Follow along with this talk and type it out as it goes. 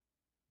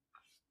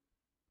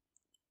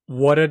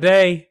What a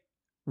day.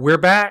 We're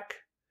back.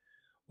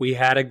 We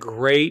had a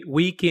great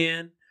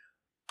weekend.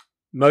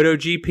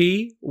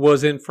 MotoGP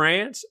was in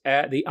France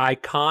at the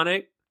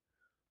iconic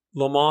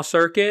Le Mans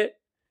circuit.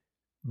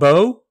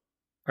 Bo,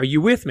 are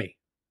you with me?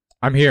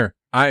 I'm here.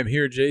 I am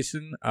here,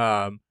 Jason.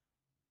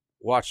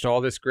 Watched all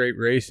this great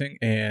racing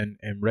and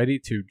am ready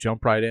to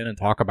jump right in and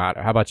talk about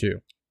it. How about you?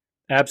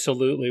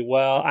 Absolutely.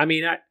 Well,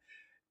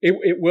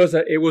 it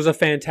was a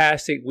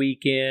fantastic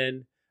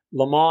weekend.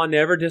 Le Mans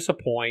never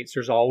disappoints.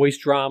 There's always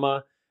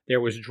drama.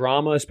 There was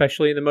drama,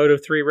 especially in the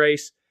Moto3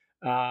 race.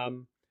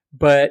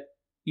 But,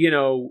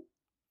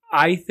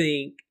 I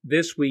think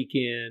this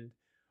weekend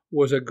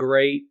was a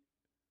great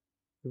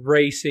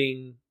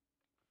racing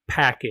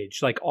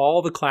package. Like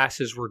all the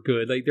classes were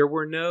good. Like there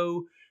were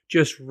no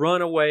just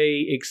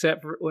runaway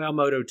except for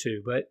Moto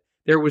 2, but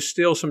there was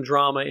still some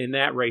drama in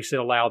that race that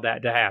allowed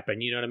that to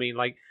happen. You know what I mean?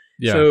 Like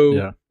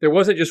Yeah. there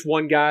wasn't just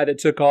one guy that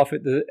took off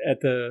at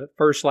the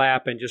first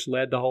lap and just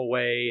led the whole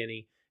way and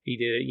he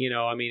did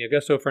it.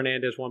 Augusto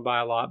Fernandez won by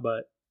a lot,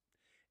 but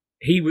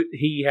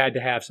he had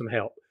to have some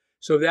help.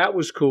 So that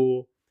was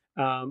cool.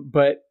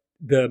 But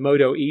the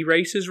Moto E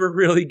races were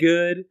really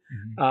good.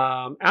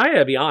 Mhm. I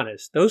gotta be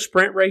honest; those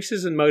sprint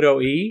races in Moto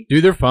E,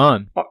 Dude, they're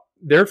fun.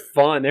 they're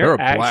fun. They're They're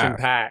a action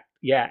blast. packed.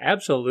 Yeah,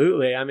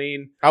 absolutely. I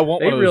mean, I want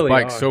they one of those really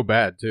bikes are. so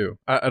bad, too.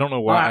 I don't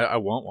know why. I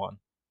want one.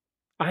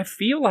 I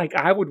feel like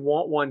I would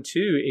want one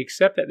too,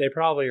 except that they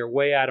probably are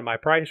way out of my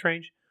price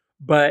range.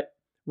 But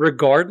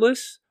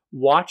regardless,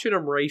 watching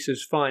them race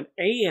is fun.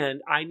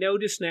 And I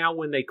notice now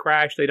when they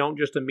crash, they don't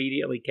just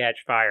immediately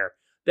catch fire.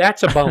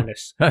 That's a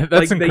bonus. That's Like, they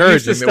used to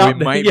encouraging that stop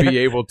we might be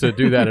able to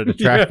do that at a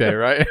track day,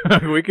 right?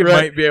 We Right.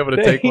 might be able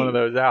to take one of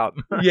those out.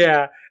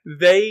 Yeah,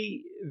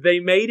 they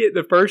made it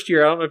the first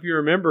year. I don't know if you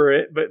remember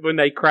it, but when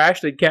they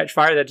crashed, they'd catch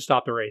fire. They had to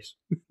stop the race.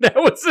 That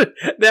was it.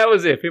 That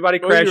was it. If anybody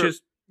Well,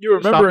 crashes, You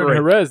Stop remember the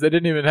in race. Jerez, they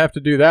didn't even have to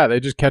do that.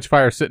 They just catch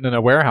fire sitting in a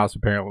warehouse,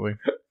 apparently.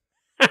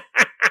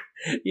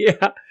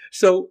 yeah.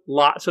 So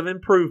lots of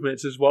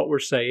improvements is what we're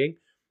saying.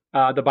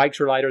 The bikes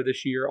are lighter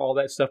this year, all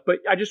that stuff. But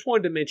I just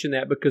wanted to mention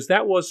that because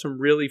that was some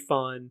really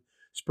fun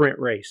sprint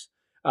race.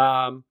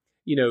 And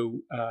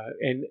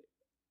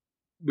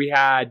we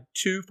had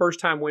two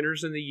first-time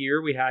winners in the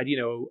year. We had,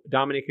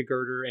 Dominica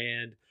Gerter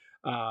and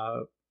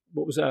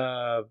what was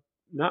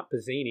not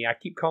Pizzini. I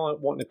keep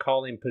wanting to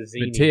call him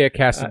Pizzini. Mattia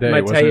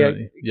Casadei, wasn't Mattia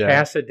it?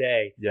 Yeah.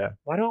 Casadei. Yeah.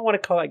 Why do I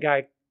want to call that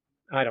guy?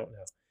 I don't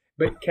know.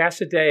 But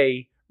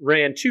Casadei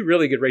ran two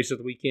really good races of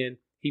the weekend.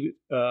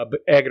 But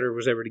Eggers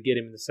was able to get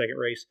him in the second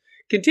race.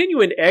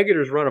 Continuing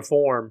Eggers' run of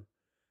form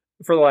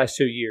for the last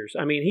 2 years.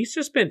 I mean, he's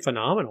just been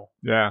phenomenal.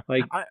 Yeah.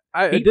 Like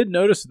I he- did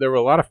notice there were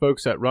a lot of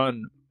folks that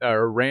ran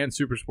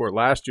Supersport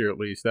last year, at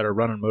least, that are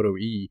running Moto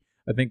E.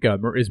 I think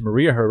is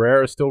Maria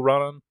Herrera still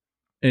running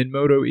in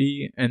Moto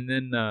E, and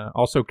then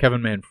also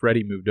Kevin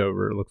Manfredi moved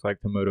over. It looks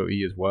like to Moto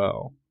E as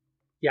well.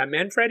 Yeah,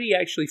 Manfredi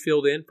actually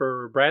filled in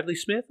for Bradley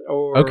Smith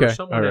or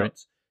someone all right.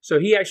 else. So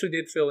he actually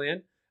did fill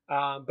in.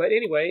 But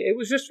anyway, it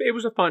was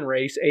a fun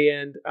race,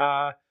 and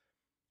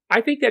I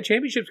think that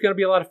championship is going to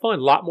be a lot of fun.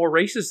 A lot more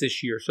races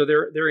this year, so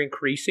they're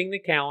increasing the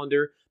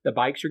calendar. The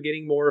bikes are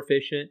getting more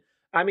efficient.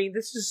 I mean,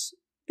 this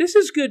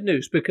is good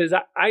news because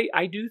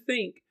I do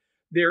think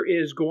there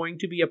is going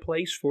to be a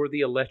place for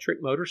the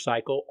electric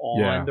motorcycle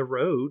on the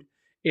road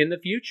in the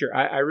future.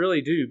 I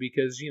really do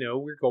because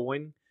we're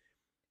going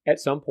at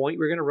some point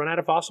we're going to run out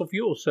of fossil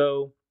fuel,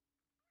 so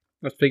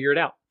let's figure it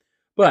out.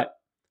 But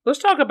let's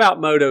talk about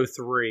Moto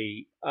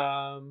 3.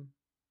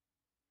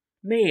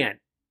 Man,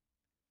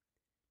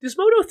 does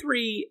Moto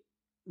 3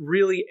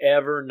 really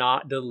ever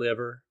not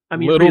deliver? I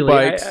mean, little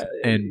really, bikes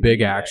and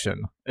big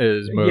action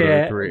is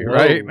Moto 3,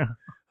 right? Whoa.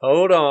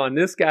 Hold on,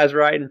 this guy's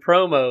writing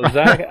promos.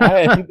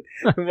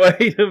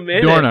 Wait a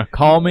minute. Dorna,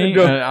 call me,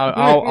 and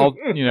I'll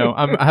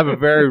I have a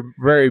very,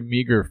 very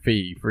meager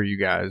fee for you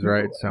guys,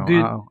 right? So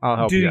I'll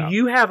help you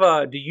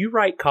out. Do you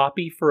write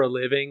copy for a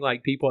living?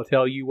 Like people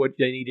tell you what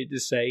they needed to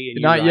say, and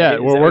you Not write yet. it?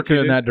 Is We're that what working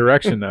you in do? that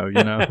direction, though.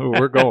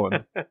 We're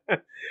going.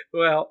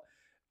 Well,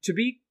 to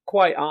be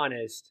quite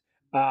honest,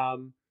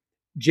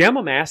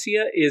 Gemma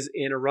Masia is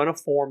in a run of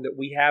form that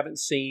we haven't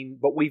seen,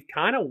 but we've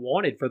kind of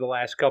wanted for the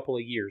last couple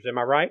of years. Am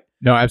I right?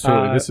 No,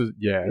 absolutely. Uh, This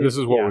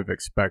is what yeah. we've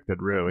expected,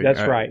 really.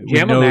 That's right. We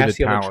Gemma know the Masia looks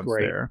talent's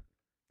great. there.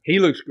 He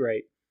looks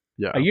great.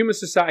 Yeah. Ayuma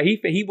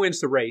Sasaki, he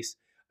wins the race.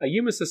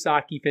 Ayuma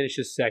Sasaki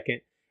finishes second.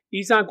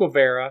 Izan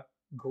Guevara,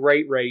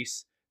 great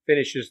race,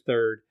 finishes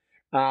third.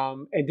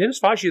 And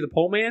Dennis Faggi, the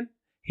pole man,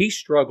 he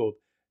struggled.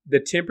 The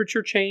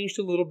temperature changed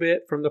a little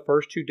bit from the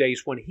first 2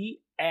 days when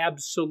he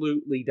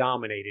absolutely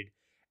dominated.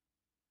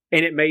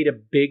 And it made a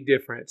big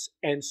difference.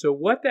 And so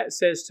what that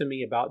says to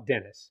me about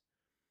Dennis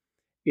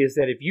is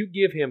that if you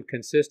give him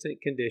consistent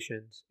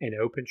conditions and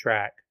open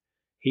track,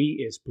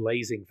 he is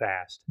blazing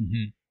fast.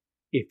 Mm-hmm.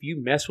 If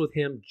you mess with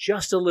him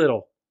just a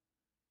little,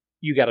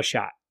 you got a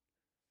shot.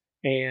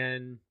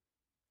 And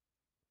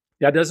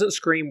that doesn't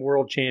scream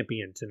world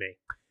champion to me.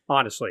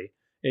 Honestly,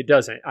 it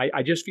doesn't.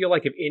 I just feel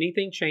like if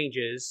anything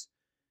changes,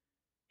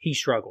 he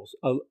struggles.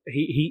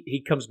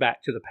 He comes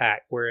back to the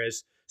pack.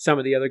 Whereas some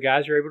of the other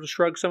guys are able to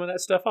shrug some of that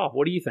stuff off.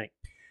 What do you think?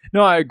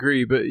 No, I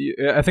agree, but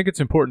I think it's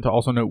important to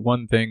also note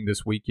one thing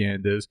this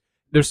weekend is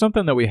there's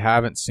something that we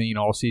haven't seen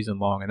all season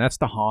long, and that's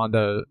the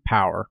Honda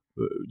power.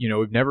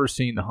 We've never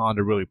seen the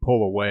Honda really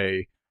pull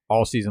away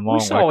all season long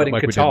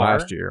like we did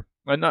last year.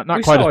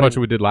 Not quite as much as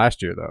we did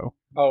last year, though.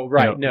 Oh,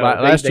 right.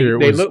 Last year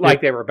they looked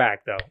like they were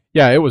back, though.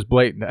 Yeah, it was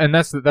blatant, and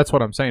that's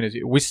what I'm saying is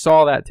we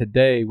saw that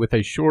today with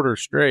a shorter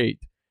straight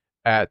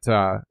at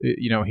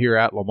here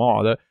at Le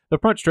Mans. The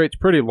front straight's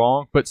pretty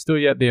long, but still,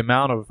 yet the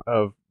amount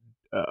of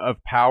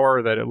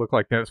power that it looked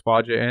like Dennis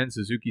Foggia and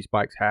Suzuki's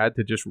bikes had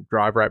to just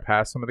drive right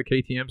past some of the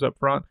KTMs up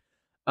front.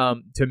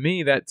 To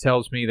me, that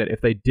tells me that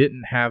if they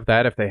didn't have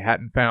that, if they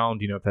hadn't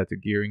found, if that's a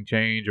gearing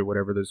change or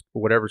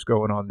whatever's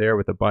going on there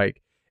with the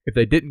bike, if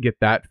they didn't get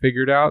that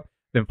figured out,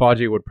 then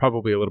Foggia would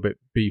probably a little bit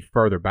be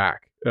further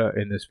back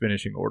in this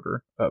finishing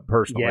order.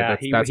 Personally, yeah,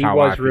 that's he how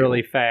was I feel.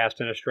 really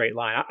fast in a straight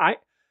line.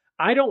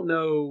 I don't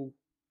know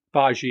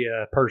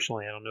Foggia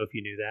personally. I don't know if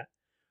you knew that.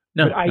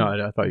 No,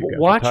 I thought you got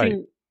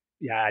watching.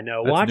 Yeah, I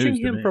know. That's watching news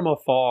to him me. from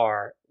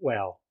afar,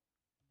 well,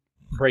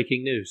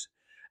 breaking news.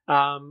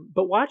 But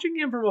watching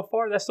him from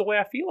afar, that's the way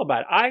I feel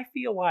about it. I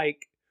feel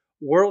like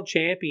world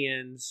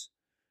champions,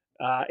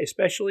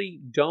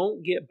 especially,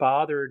 don't get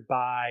bothered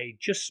by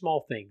just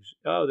small things.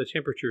 Oh, the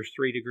temperature's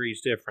 3 degrees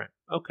different.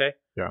 Okay.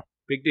 Yeah.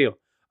 Big deal.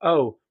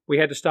 Oh, we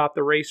had to stop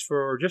the race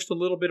for just a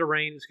little bit of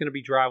rain. It's going to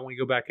be dry when we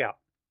go back out.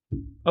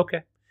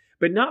 Okay.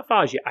 But not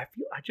Foggia. I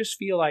just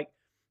feel like,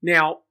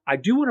 now, I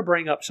do want to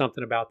bring up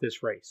something about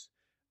this race.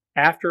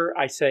 After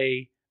I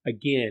say,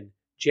 again,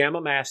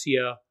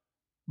 Jamamassia,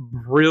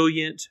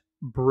 brilliant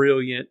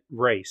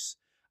race.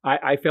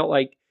 I felt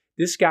like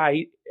this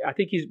guy, I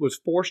think he was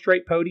 4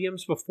 straight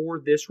podiums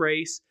before this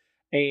race,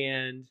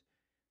 and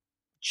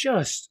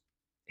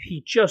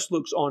he just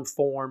looks on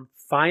form.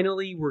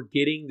 Finally, we're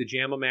getting the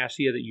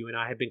Jamamassia that you and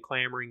I have been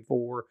clamoring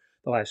for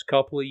the last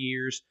couple of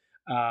years,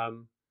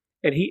 and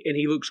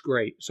he looks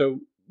great.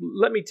 So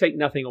let me take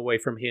nothing away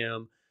from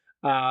him.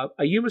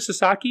 Ayumu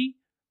Sasaki,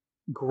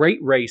 great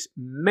race.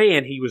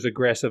 Man, he was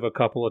aggressive a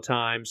couple of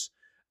times.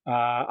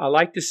 I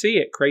like to see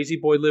it. Crazy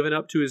Boy living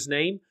up to his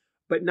name,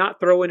 but not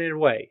throwing it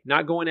away,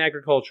 not going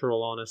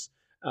agricultural on us,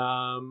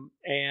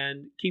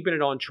 and keeping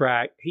it on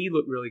track. He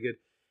looked really good.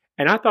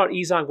 And I thought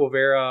Izan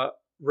Guevara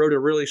rode a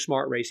really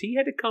smart race. He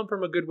had to come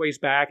from a good ways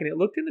back, and it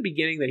looked in the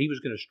beginning that he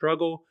was going to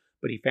struggle,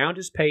 but he found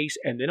his pace,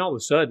 and then all of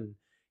a sudden,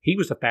 he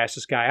was the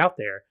fastest guy out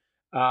there.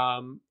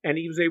 And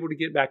he was able to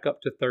get back up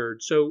to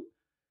third. So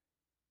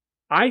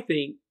I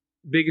think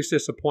biggest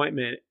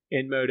disappointment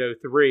in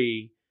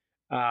Moto3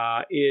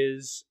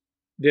 is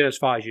Dennis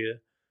Foggia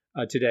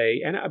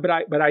today.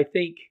 But I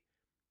think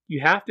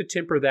you have to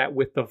temper that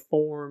with the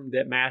form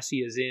that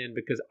Massia is in,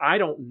 because I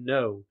don't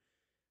know.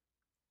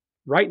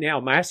 Right now,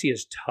 Massia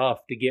is tough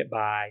to get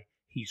by.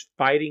 He's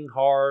fighting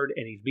hard,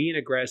 and he's being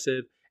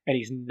aggressive, and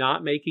he's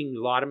not making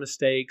a lot of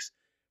mistakes.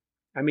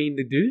 I mean,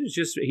 the dude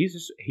is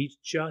he's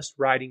just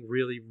riding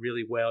really,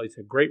 really well. It's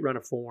a great run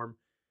of form.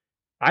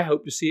 I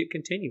hope to see it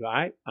continue.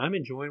 I'm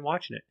enjoying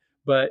watching it.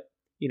 But,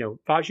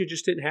 Foggia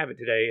just didn't have it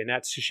today, and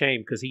that's a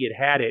shame because he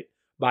had it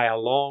by a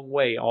long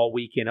way all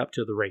weekend up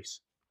to the race.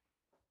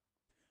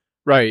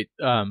 Right.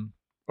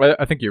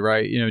 I think you're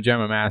right.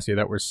 Jamamassia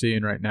that we're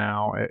seeing right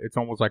now, it's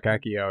almost like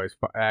Aki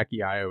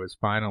Ayo is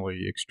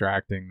finally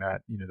extracting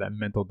that, that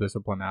mental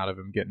discipline out of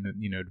him, getting it,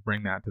 to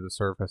bring that to the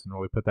surface and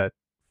really put that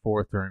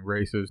forth during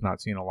races,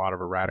 not seeing a lot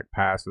of erratic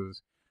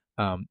passes,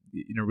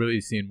 really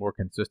seeing more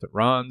consistent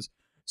runs,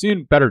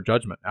 seeing better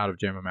judgment out of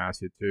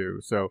Jamamassia too.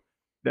 So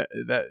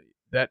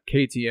that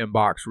KTM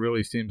box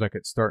really seems like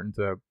it's starting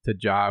to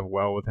jive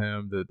well with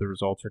him. The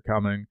results are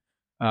coming.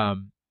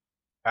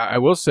 I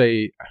will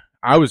say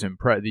I was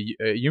impressed. The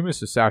Yuma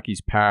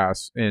Sasaki's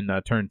pass in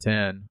turn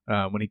 10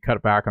 when he cut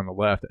it back on the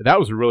left, that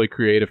was a really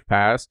creative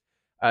pass.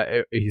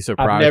 He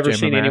surprised I've never Jamamassia.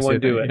 seen anyone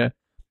do it. Yeah.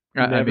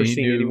 Never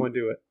seen anyone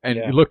do it. And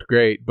it looked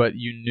great, but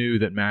you knew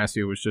that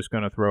Massia was just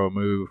going to throw a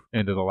move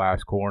into the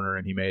last corner,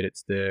 and he made it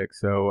stick.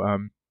 So,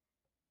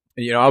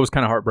 I was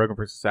kind of heartbroken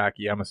for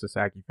Sasaki. I'm a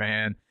Sasaki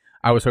fan.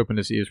 I was hoping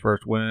to see his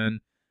first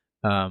win.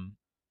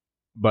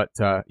 But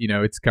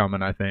it's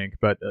coming, I think.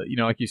 But,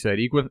 like you said,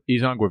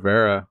 Izan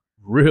Guevara,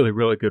 really,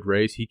 really good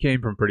race. He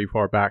came from pretty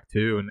far back,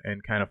 too,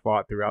 and kind of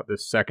fought throughout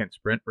this second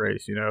sprint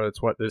race.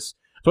 It's what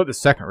the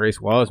second race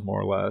was, more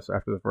or less,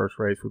 after the first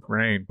race with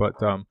rain. But,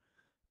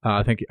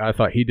 I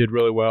thought he did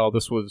really well.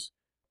 This was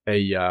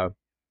a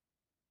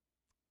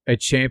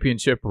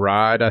championship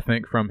ride, I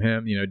think, from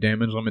him.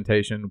 Damage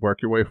limitation,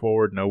 work your way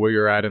forward, know where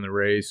you're at in the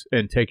race,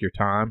 and take your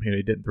time. He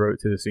didn't throw it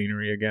to the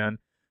scenery again.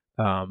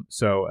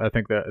 So I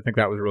think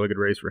that was a really good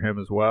race for him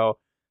as well.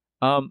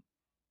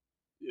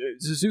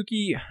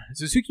 Suzuki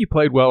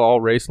played well all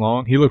race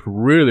long. He looked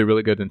really,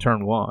 really good in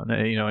turn 1.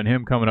 And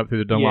him coming up through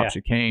the Dunlop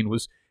chicane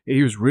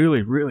he was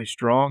really, really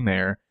strong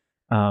there.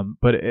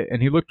 But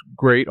he looked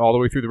great all the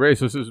way through the race.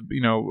 This is,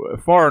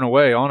 far and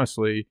away,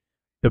 honestly,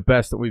 the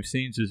best that we've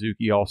seen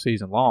Suzuki all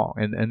season long.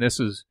 And this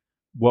is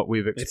what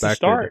we've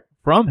expected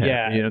from him.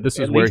 Yeah, this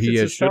is where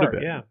he should have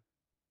been.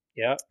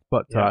 Yeah.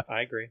 But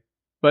I agree.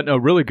 But no,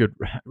 really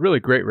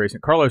great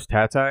racing. Carlos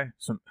Tatai,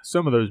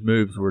 some of those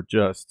moves were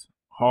just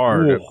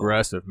hard,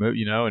 aggressive move,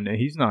 and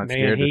he's not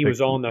scared. Man, he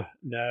was on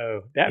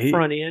that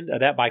front end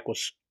of that bike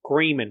was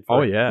screaming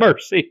for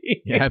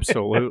mercy. Yeah,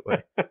 absolutely.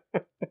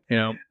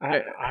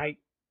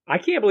 I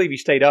can't believe he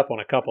stayed up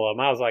on a couple of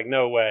them. I was like,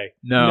 no way.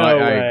 No,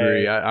 I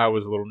agree. I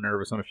was a little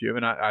nervous on a few,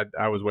 and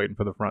I was waiting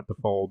for the front to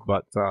fold,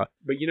 but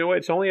you know what?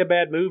 It's only a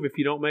bad move if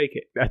you don't make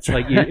it. That's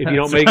like right. if you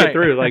don't make it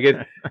through, like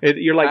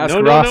you're like Ask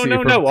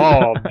no.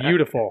 Oh,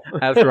 beautiful.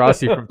 That's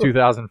Rossi from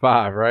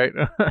 2005, right?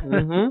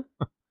 Mm-hmm.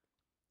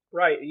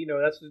 Right.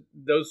 That's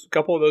those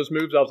couple of those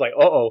moves. I was like,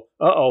 oh,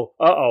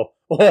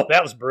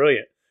 that was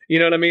brilliant. You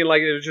know what I mean?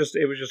 Like it was just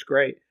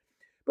great.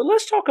 But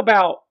let's talk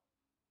about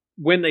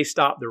when they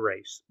stopped the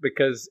race,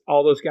 because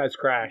all those guys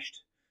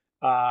crashed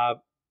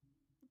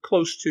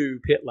close to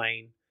pit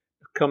lane,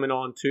 coming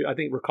on to, I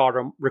think,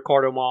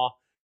 Ricardo Ma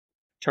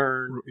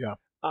turn. Yeah.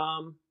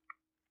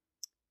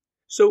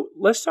 So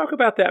let's talk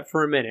about that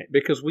for a minute,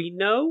 because we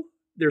know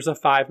there's a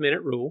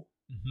 5-minute rule,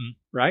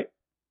 right?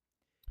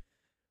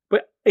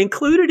 But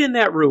included in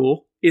that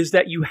rule is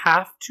that you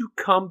have to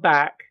come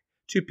back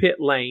to pit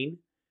lane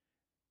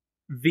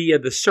via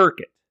the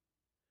circuit.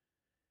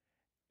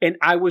 And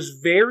I was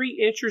very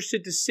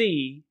interested to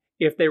see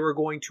if they were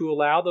going to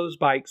allow those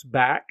bikes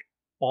back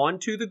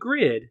onto the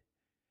grid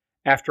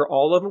after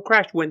all of them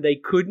crashed, when they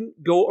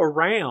couldn't go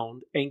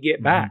around and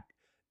get back.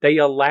 They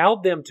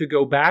allowed them to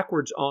go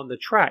backwards on the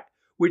track,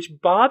 which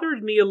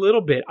bothered me a little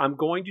bit. I'm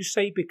going to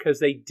say because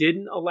they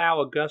didn't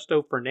allow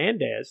Augusto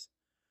Fernandez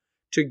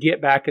to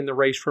get back in the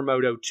race for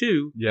Moto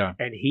 2. Yeah.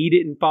 And he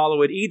didn't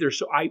follow it either.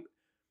 So I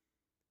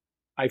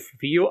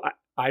feel...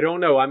 I don't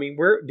know. I mean,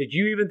 did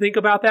you even think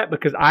about that?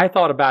 Because I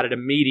thought about it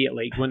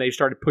immediately when they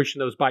started pushing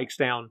those bikes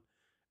down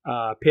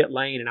pit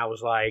lane, and I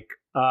was like,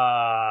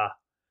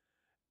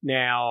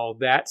 now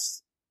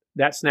that's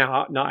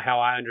now not how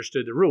I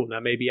understood the rule. Now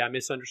maybe I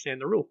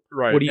misunderstand the rule.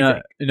 Right. What do you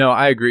think? No,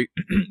 I agree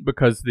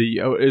because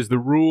the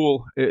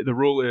rule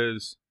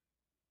is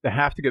they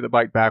have to get the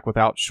bike back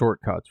without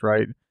shortcuts,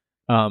 right?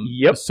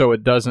 Yep. So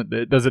it doesn't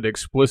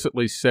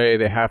explicitly say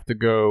they have to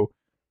go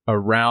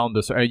around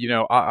this.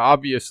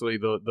 Obviously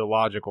the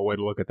logical way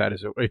to look at that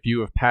is if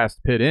you have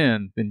passed pit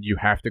in, then you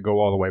have to go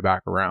all the way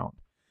back around.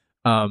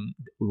 Le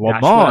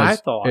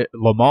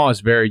Mans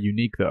is very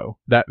unique though.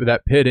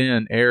 That pit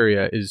in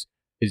area is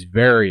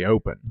very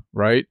open,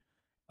 right?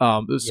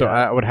 So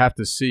I would have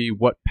to see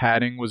what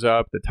padding was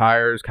up, the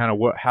tires, kind of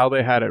how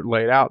they had it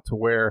laid out to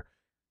where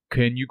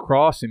can you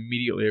cross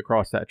immediately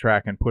across that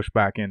track and push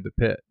back into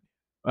pit?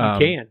 You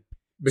can.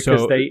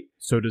 Because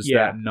so does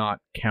that not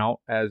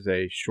count as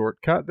a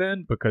shortcut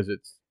then? Because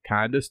it's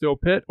kind of still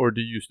pit, or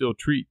do you still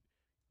treat,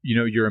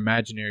 your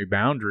imaginary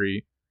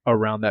boundary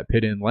around that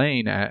pit in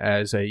lane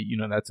as a,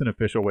 that's an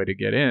official way to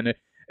get in?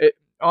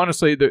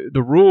 Honestly,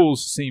 the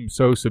rules seem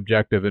so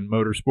subjective in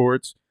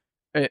motorsports,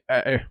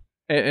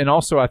 and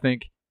also I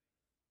think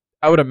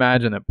I would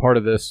imagine that part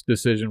of this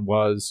decision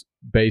was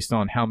based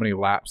on how many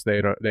laps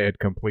they had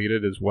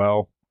completed as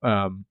well.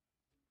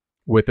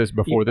 With this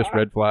before this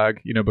red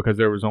flag, because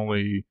there was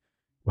only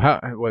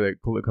they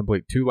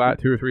complete 2 or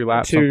 3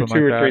 laps, two or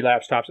 3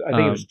 lap stops. I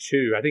think it was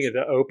 2. I think it's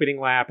the opening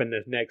lap and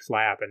the next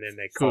lap, and then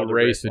they called the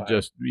race had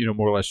just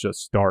more or less just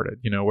started.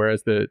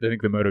 Whereas I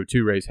think the Moto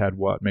 2 race had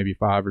maybe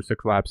 5 or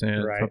 6 laps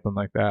in, something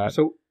like that.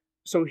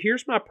 So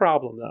here's my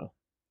problem though.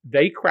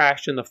 They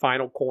crashed in the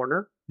final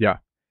corner. Yeah.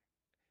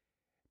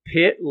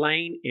 Pit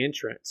lane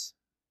entrance.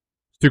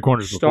 2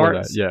 corners before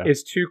that. Yeah.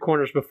 It's 2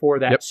 corners before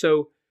that. Yep.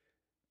 So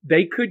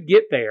they could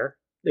get there.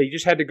 They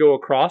just had to go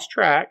across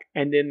track,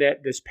 and then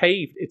this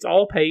paved. It's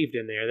all paved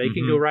in there. They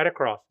can go right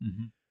across.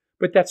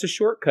 But that's a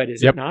shortcut,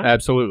 is it not?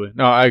 Absolutely.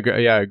 No, I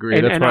agree. Yeah, I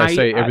agree. That's why I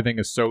say everything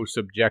is so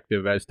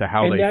subjective as to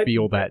how they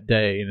feel that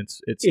day, and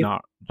it's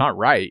not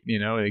right.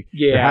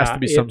 There has to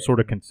be some sort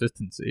of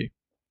consistency.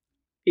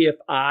 If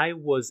I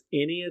was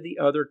any of the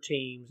other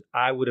teams,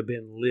 I would have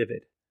been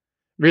livid.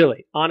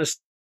 Really,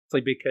 honestly,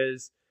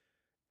 because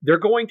they're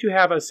going to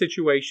have a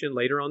situation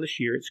later on this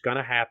year. It's going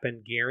to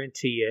happen,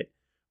 guarantee it,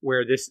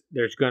 where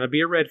there's going to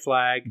be a red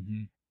flag,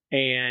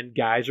 and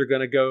guys are going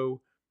to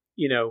go,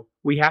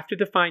 we have to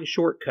define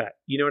shortcut.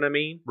 You know what I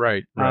mean?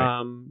 Right.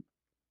 Now,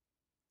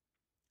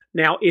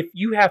 if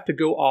you have to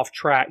go off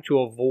track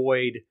to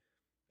avoid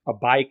a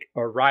bike,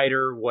 a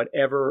rider,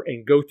 whatever,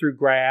 and go through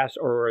grass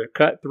or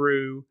cut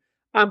through,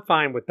 I'm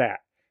fine with that.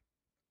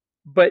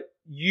 But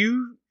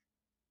you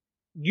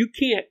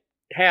can't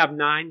have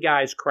 9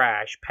 guys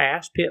crash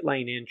past pit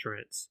lane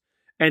entrance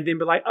and then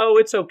be like, oh,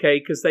 it's okay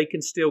because they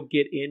can still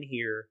get in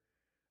here.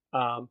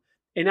 And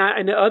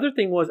the other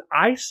thing was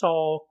I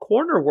saw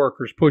corner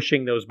workers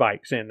pushing those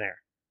bikes in there.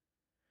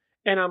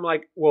 And I'm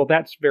like, well,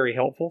 that's very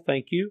helpful.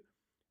 Thank you.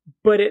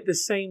 But at the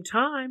same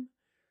time,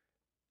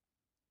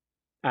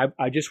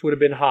 I just would have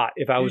been hot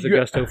if I was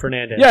Augusto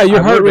Fernandez. Yeah,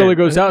 your heart really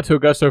goes out to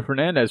Augusto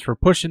Fernandez for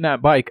pushing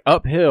that bike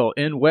uphill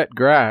in wet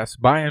grass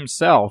by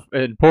himself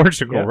in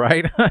Portugal,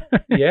 right?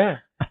 Yeah.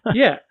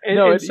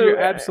 And, you're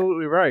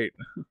absolutely right.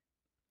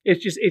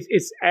 It's just,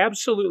 it's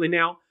absolutely.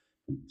 Now,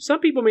 some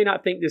people may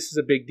not think this is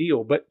a big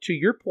deal, but to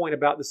your point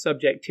about the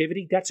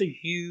subjectivity, that's a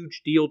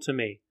huge deal to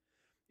me.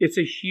 It's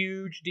a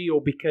huge deal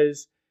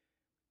because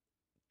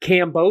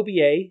Cam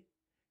Beaubier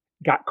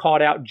got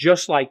caught out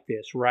just like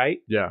this, right?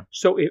 Yeah.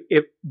 So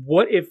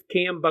what if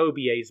Cam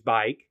Beaubier's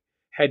bike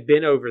had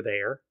been over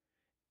there,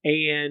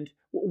 and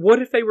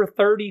what if they were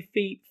 30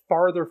 feet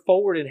farther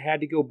forward and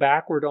had to go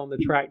backward on the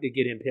track to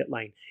get in pit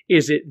lane?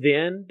 Is it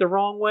then the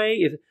wrong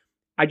way?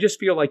 I just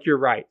feel like you're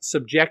right.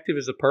 Subjective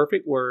is a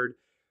perfect word.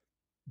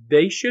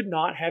 They should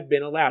not have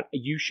been allowed.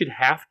 You should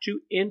have to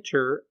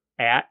enter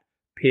at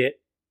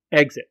pit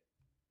exit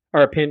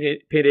or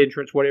pit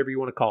entrance, whatever you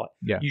want to call it.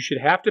 Yeah. You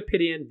should have to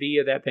pit in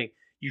via that thing.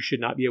 You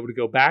should not be able to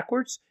go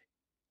backwards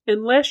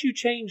unless you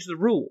change the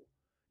rule.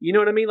 You know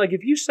what I mean? Like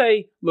if you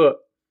say, look,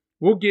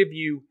 we'll give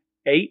you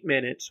 8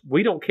 minutes.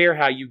 We don't care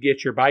how you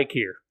get your bike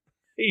here.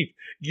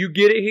 You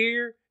get it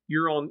here,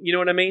 you're on. You know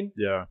what I mean?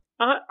 Yeah.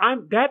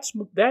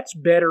 That's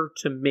better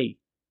to me.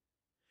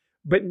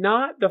 But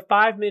not the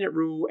 5-minute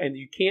rule, and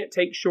you can't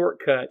take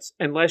shortcuts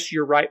unless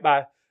you're right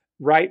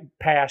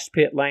past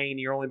pit lane.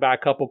 You're only by a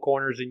couple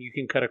corners, and you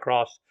can cut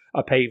across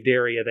a paved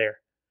area there.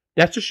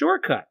 That's a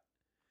shortcut.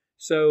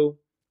 So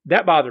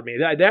that bothered me.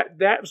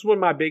 That was one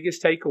of my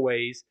biggest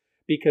takeaways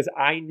because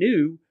I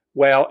knew,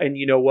 well, and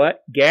you know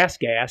what? Gas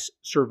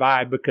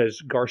survived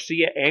because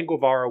Garcia and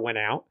Guevara went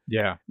out.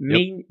 Yeah.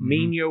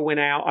 Mino went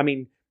out. I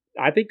mean,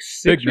 I think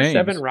 6 big or names.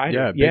 7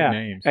 riders. Yeah, big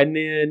names. And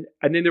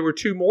then there were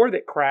 2 more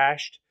that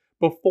crashed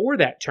before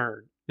that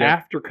turn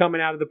after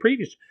coming out of the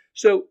previous.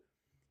 So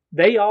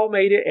they all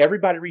made it.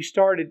 Everybody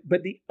restarted.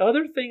 But the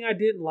other thing I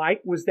didn't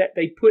like was that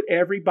they put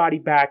everybody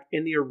back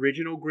in the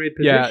original grid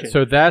position. Yeah,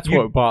 so that's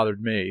what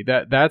bothered me.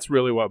 That's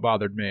really what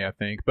bothered me, I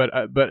think. But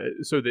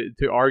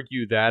to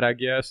argue that, I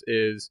guess,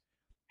 is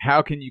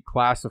how can you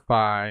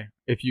classify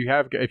if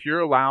you're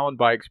allowing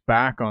bikes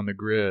back on the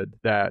grid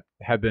that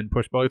have been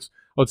pushed by,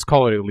 let's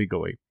call it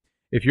illegally.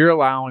 If you're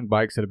allowing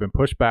bikes that have been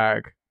pushed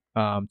back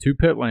to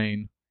pit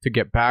lane to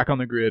get back on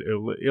the grid,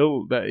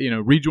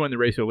 rejoin the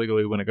race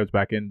illegally when it goes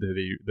back into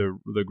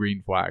the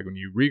green flag. When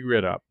you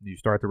re-grid up, you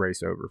start the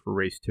race over for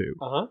race 2.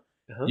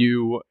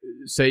 You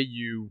say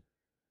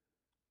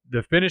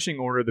the finishing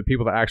order, the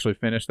people that actually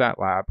finish that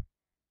lap,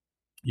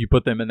 you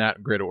put them in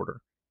that grid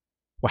order.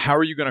 Well, how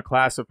are you going to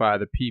classify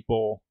the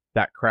people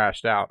that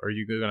crashed out? Are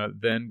you going to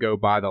then go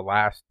by the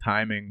last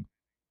timing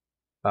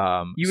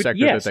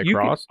sector that they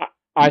crossed?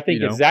 I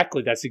think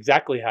that's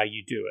exactly how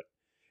you do it.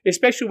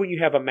 Especially when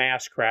you have a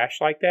mass crash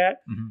like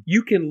that,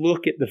 you can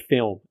look at the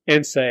film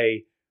and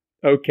say,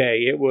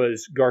 okay, it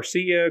was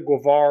Garcia,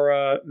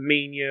 Guevara,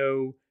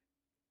 Mino,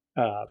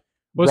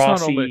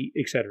 Rossi,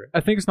 etc. I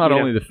think it's not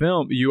only the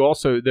film. You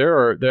also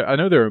I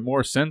know there are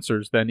more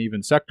sensors than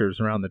even sectors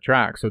around the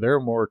track, so there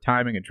are more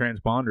timing and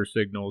transponder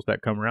signals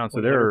that come around. So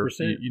 100%.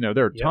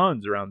 There are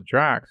tons around the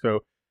track.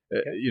 So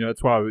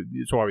that's why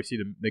we see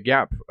the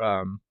gap.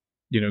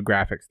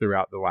 Graphics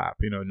throughout the lap,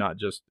 not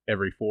just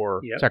every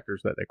 4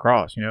 sectors that they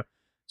cross,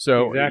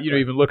 So,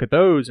 even look at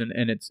those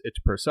and it's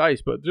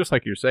precise, but just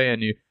like you're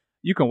saying,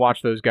 you can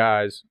watch those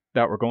guys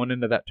that were going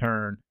into that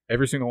turn.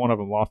 Every single one of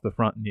them lost the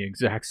front in the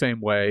exact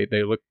same way.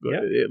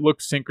 It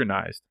looked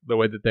synchronized the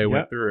way that they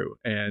went through,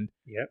 and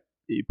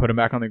you put them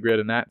back on the grid,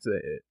 and that's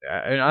it.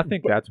 And I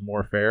think that's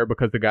more fair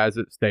because the guys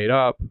that stayed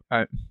up,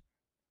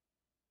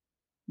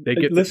 they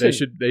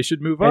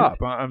should move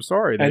up. I'm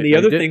sorry. And the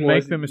other thing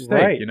was make the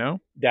mistake,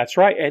 That's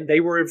right. And they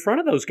were in front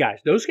of those guys.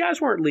 Those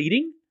guys weren't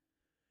leading.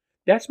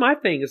 That's my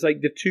thing. It's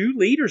like the 2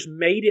 leaders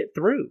made it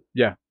through.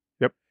 Yeah.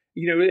 Yep.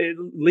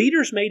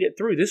 Leaders made it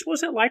through. This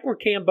wasn't like where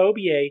Cam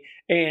Beaubier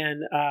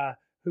and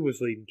who was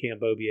leading Cam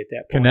Beaubier at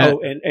that point? Canet.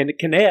 Oh, and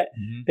Canet.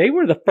 They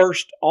were the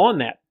first on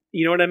that.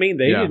 You know what I mean?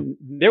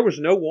 There was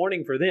no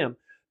warning for them.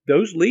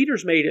 Those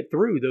leaders made it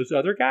through. Those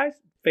other guys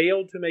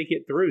failed to make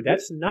it through.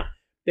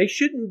 They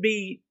should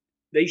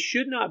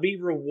not be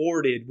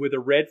rewarded with a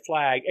red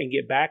flag and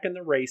get back in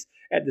the race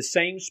at the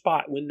same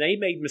spot when they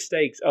made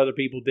mistakes other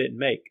people didn't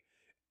make.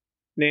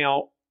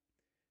 Now,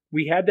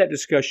 we had that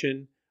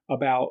discussion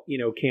about,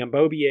 Cam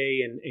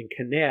Beaubier and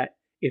Canet.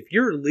 If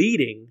you're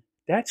leading,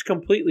 that's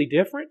completely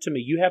different to me.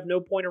 You have no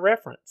point of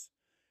reference.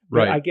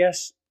 But I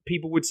guess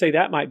people would say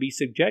that might be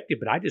subjective,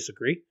 but I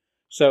disagree.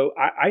 So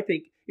I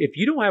think if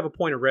you don't have a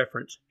point of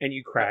reference and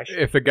you crash.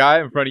 If the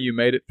guy in front of you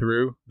made it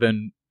through,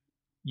 then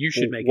you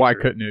should make it why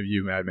through. couldn't have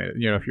you made it?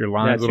 If your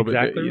line's a little bit,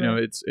 right.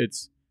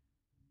 it's.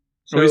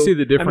 So, we see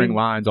the differing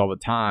lines all the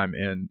time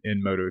in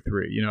Moto3.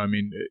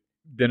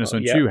 Dennis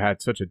Unchu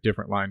had such a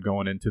different line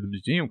going into the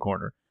museum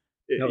corner.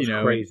 That was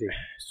crazy.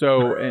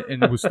 So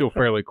and it was still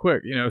fairly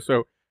quick.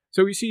 So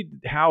we see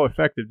how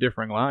effective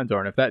differing lines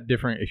are, and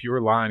if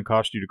your line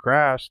cost you to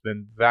crash,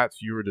 then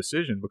that's your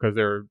decision because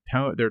there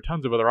are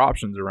tons of other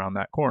options around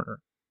that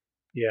corner.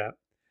 Yeah,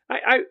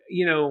 I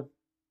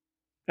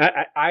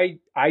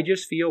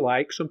just feel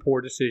like some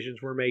poor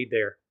decisions were made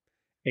there.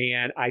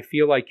 And I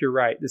feel like you're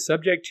right. The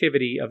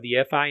subjectivity of the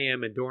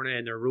FIM and Dorna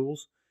and their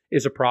rules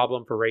is a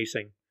problem for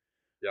racing.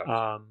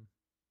 Yeah.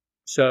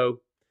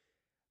 So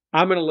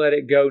I'm going to let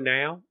it go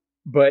now.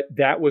 But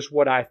that was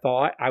what I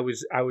thought. I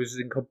was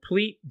in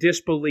complete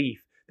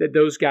disbelief that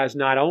those guys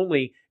not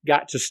only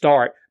got to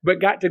start,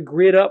 but got to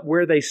grid up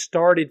where they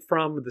started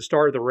from the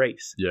start of the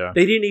race. Yeah.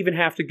 They didn't even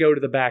have to go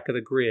to the back of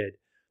the grid.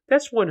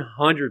 That's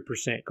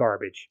 100%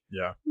 garbage.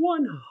 Yeah.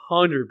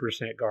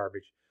 100%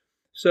 garbage.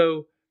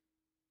 So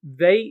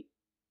they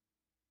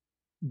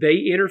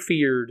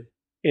interfered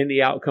in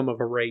the outcome of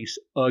a race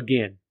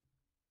again,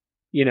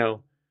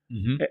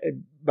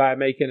 by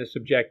making a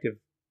subjective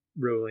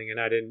ruling, and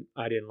I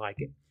didn't like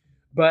it.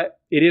 But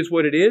it is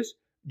what it is.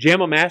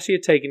 Jama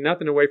Masia, taking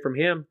nothing away from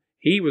him,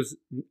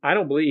 I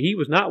don't believe he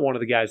was not one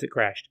of the guys that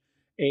crashed,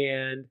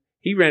 and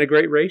he ran a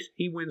great race.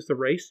 He wins the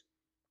race.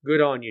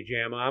 Good on you,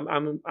 Jama.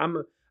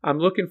 I'm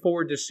looking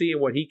forward to seeing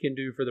what he can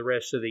do for the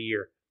rest of the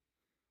year.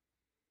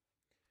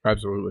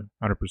 Absolutely,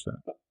 100%.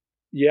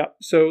 Yeah.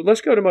 So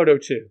let's go to Moto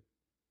 2.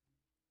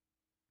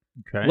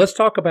 Okay. Let's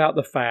talk about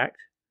the fact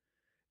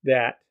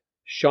that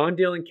Sean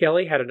Dillon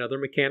Kelly had another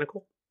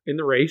mechanical in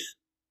the race.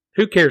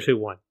 Who cares who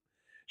won?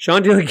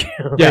 Sean Dillon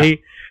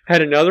Kelly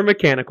had another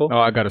mechanical. Oh,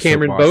 I got a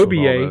Cameron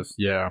Beaubier.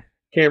 Yeah.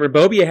 Cameron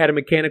Beaubier had a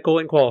mechanical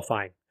in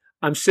qualifying.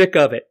 I'm sick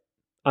of it.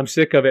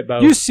 Bo.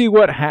 You see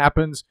what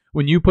happens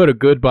when you put a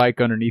good bike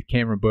underneath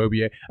Cameron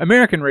Beaubier.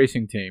 American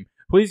Racing Team.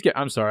 Please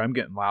I'm sorry, I'm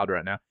getting loud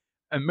right now.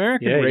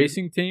 American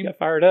Racing Team. Got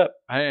fired up.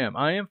 I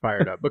am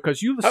fired up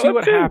because you see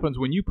what happens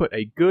when you put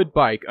a good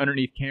bike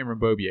underneath Cameron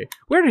Beaubier.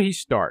 Where did he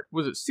start?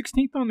 Was it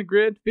 16th on the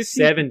grid? 15th?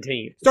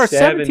 17th. Start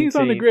 17th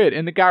on the grid,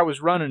 and the guy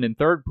was running in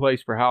third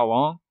place for how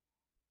long?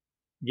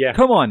 Yeah.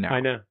 Come on now. I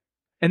know.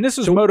 And this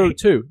is Moto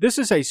 2. This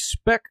is a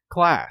spec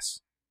class.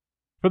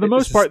 For the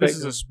most part, this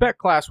is a spec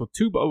class with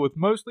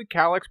mostly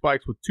Kalex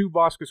bikes with 2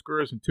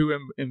 Voskaskuras and 2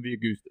 MV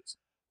Agustas.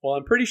 Well,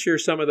 I'm pretty sure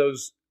some of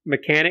those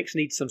mechanics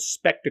need some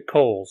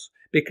spectacles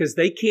because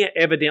they can't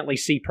evidently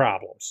see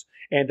problems,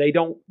 and they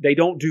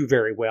don't do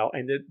very well.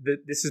 And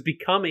this is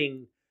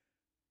becoming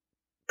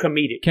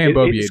comedic. Cam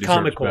Beaubier it's deserves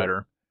comical.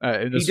 Better.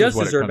 This is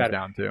what it comes better.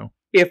 Down to.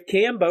 If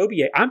Cam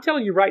Beaubier, I'm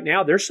telling you right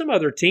now, there's some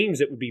other teams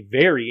that would be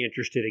very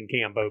interested in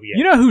Cam Beaubier.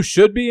 You know who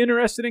should be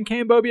interested in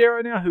Cam Beaubier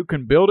right now? Who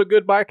can build a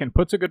good bike and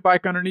puts a good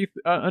bike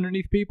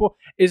underneath people?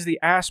 Is the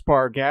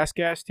Aspar Gas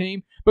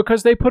team,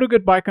 because they put a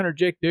good bike under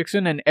Jake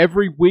Dixon, and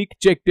every week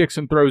Jake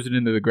Dixon throws it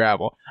into the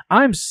gravel.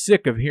 I'm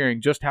sick of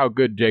hearing just how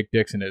good Jake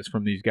Dixon is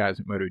from these guys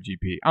at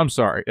MotoGP. I'm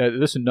sorry,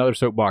 this is another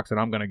soapbox that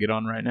I'm going to get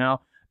on right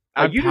now.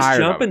 Are you just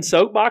jumping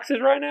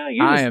soapboxes right now?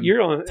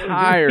 You're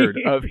tired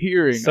of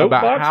hearing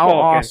about how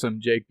awesome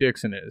Jake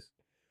Dixon is.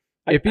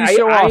 If he's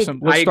so awesome,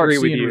 let's start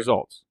seeing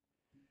results.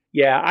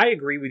 Yeah, I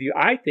agree with you.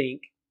 I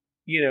think,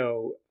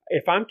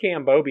 if I'm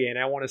Cam Beaubier and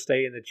I want to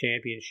stay in the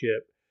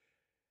championship,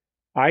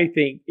 I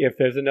think if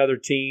there's another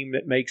team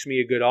that makes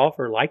me a good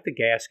offer, like the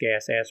Gas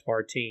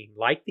Aspar team,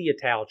 like the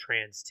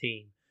Italtrans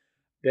team,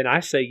 then I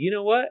say, you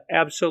know what?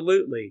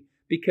 Absolutely.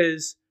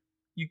 Because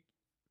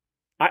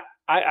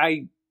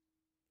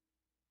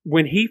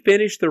when he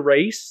finished the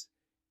race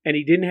and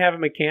he didn't have a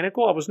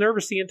mechanical, I was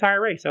nervous the entire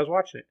race. I was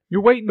watching it.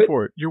 You're waiting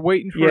for it. You're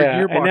waiting for a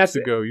gearbox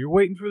to go. You're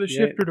waiting for the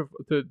shifter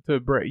to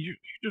break. You're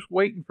just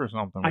waiting for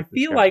something. I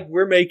feel like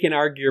we're making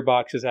our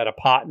gearboxes out of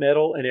pot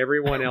metal and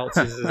everyone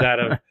else's is out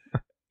of,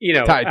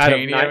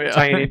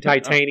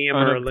 titanium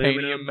or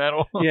aluminum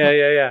metal.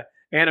 Yeah.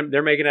 And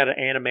they're making it out of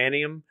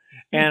animanium.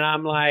 And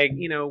I'm like,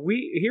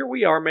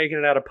 we are making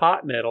it out of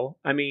pot metal.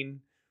 I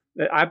mean,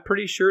 I'm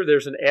pretty sure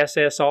there's an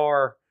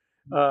SSR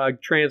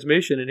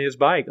transmission in his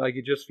bike. Like,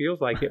 it just feels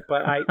like it.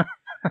 But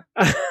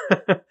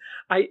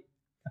I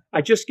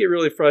just get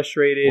really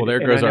frustrated. Well,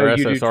 there goes our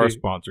SSR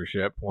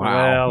sponsorship.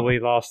 Wow. Well, we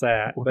lost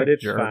that, but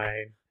it's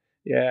fine.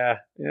 Yeah,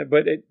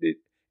 but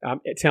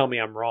tell me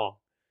I'm wrong.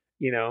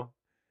 I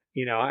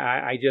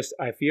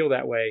feel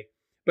that way.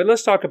 But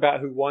let's talk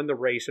about who won the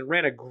race and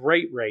ran a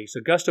great race.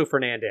 Augusto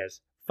Fernandez.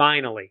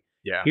 Finally.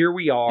 Yeah. Here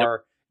we are.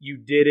 Yep. You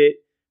did it.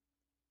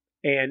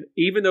 And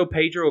even though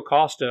Pedro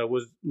Acosta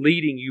was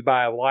leading you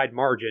by a wide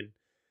margin,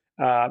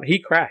 he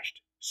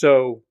crashed.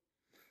 So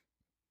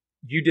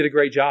you did a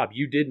great job.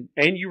 You didn't,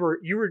 and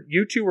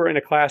you two were in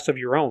a class of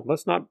your own.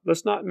 Let's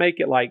not make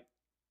it like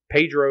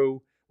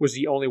Pedro was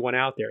the only one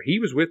out there. He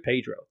was with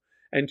Pedro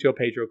until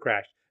Pedro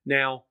crashed.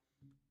 Now,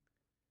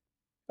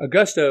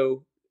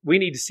 Augusto, we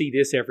need to see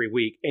this every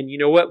week. And you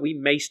know what? We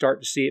may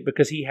start to see it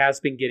because he has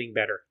been getting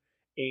better.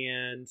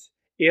 And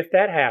if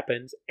that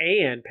happens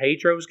and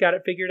Pedro's got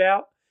it figured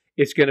out,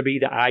 it's going to be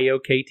the IO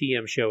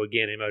KTM show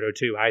again in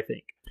Moto2, I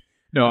think.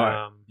 No,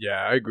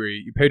 I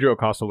agree. Pedro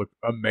Acosta looked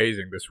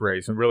amazing this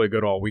race and really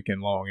good all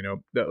weekend long.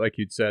 That, like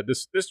you'd said,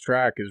 this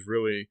track is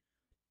really,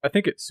 I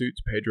think it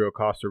suits Pedro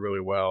Acosta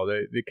really well.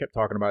 They kept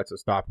talking about it's a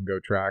stop and go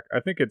track. I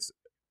think it's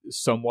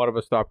somewhat of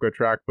a stop go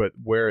track, but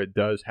where it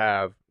does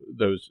have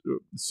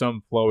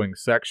some flowing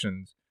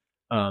sections,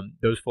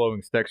 those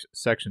flowing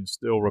sections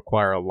still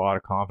require a lot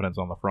of confidence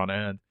on the front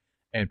end.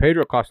 And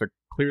Pedro Acosta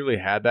clearly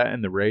had that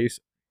in the race.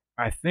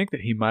 I think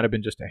that he might have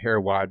been just a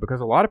hair wide because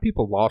a lot of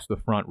people lost the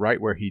front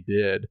right where he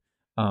did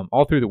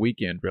all through the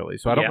weekend, really.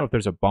 So I don't know if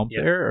there's a bump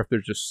there or if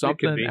there's just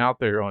something out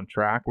there on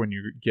track when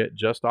you get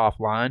just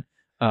offline.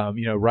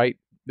 Right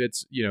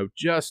It's,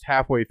 just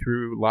halfway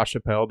through La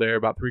Chapelle there,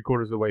 about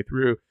 3/4 of the way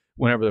through,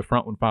 whenever the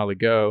front would finally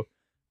go.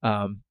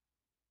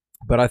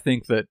 But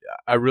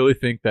I really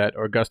think that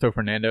Augusto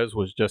Fernandez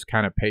was just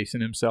kind of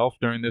pacing himself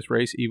during this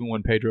race, even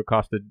when Pedro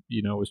Acosta,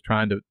 was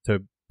trying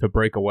to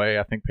break away.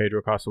 I think Pedro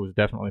Acosta was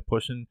definitely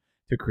pushing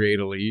to create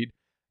a lead.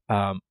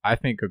 I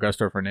think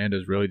Augusto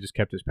Fernandez really just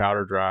kept his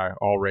powder dry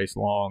all race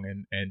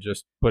long and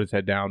just put his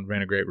head down,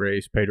 ran a great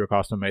race. Pedro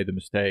Acosta made the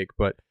mistake,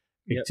 but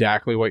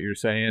exactly what you're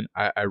saying.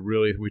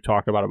 We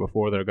talked about it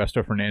before, that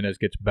Augusto Fernandez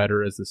gets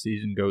better as the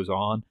season goes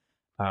on.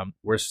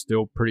 We're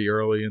still pretty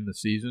early in the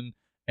season,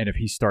 and if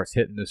he starts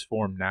hitting this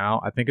form now,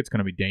 I think it's going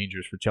to be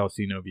dangerous for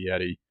Celestino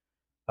Vietti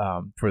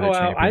for the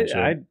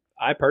championship.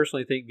 I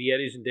personally think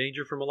Vietti's in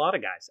danger from a lot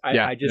of guys.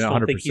 I just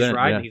don't think he's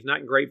riding. Yeah. He's not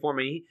in great form.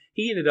 I mean,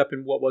 he ended up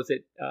in, what was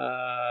it,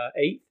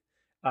 8th?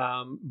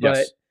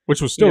 Yes. Which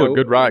was still a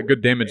good ride,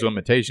 good damage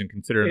limitation,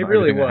 considering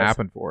everything that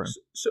happened for him.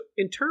 So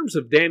in terms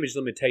of damage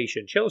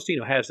limitation,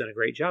 Celestino has done a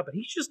great job, but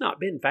he's just not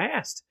been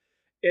fast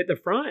at the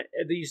front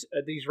at these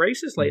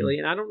races lately,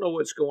 and I don't know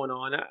what's going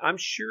on. I'm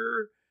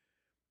sure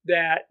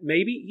that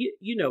maybe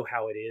you know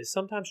how it is.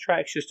 Sometimes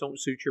tracks just don't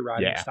suit your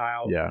riding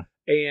style. Yeah.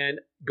 And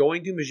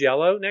going to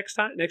Mugello next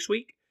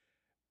week,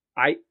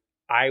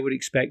 I would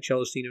expect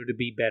Celestino to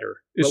be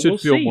better. It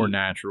should feel more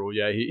natural.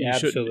 Yeah, he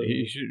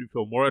should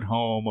feel more at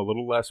home, a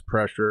little less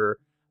pressure.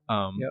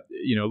 A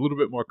little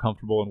bit more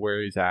comfortable in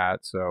where he's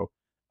at. So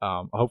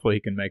hopefully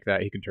he can make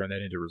that. He can turn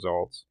that into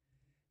results.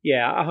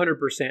 Yeah,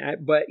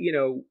 100%. But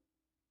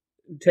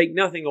take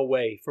nothing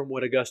away from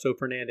what Augusto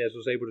Fernandez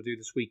was able to do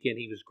this weekend.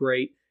 He was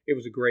great. It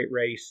was a great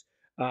race.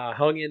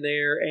 Hung in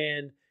there,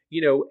 and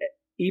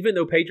even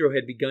though Pedro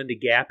had begun to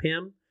gap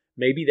him,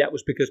 maybe that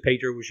was because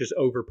Pedro was just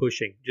over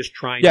pushing, just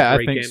trying to break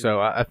him. Yeah, I think so.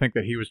 I think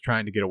that he was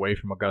trying to get away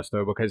from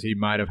Augusto because he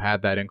might have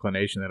had that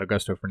inclination that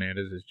Augusto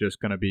Fernandez is just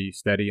going to be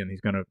steady and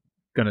he's going to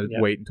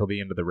wait until the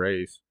end of the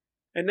race.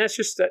 And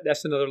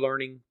that's another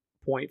learning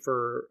point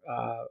for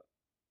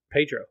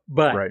Pedro.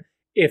 But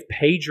if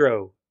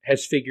Pedro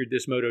has figured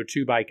this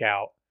Moto2 bike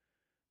out,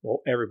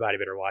 well, everybody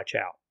better watch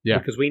out. Yeah.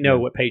 Because we know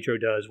what Pedro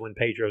does when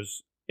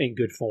Pedro's in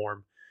good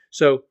form.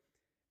 So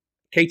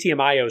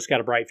KTM Io's got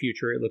a bright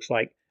future, it looks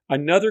like.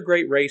 Another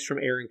great race from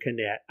Aaron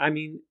Canet. I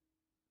mean,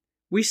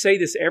 we say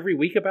this every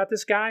week about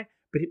this guy,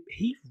 but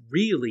he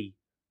really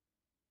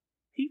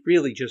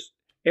just,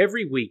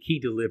 every week he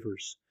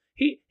delivers.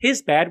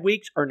 His bad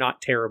weeks are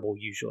not terrible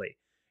usually,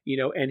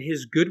 and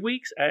his good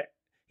weeks,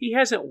 he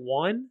hasn't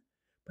won,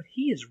 but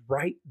he is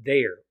right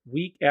there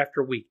week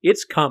after week.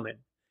 It's coming.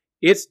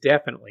 It's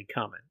definitely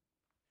coming.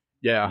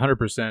 Yeah,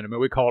 100%. I mean,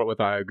 we called it with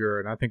Iagura,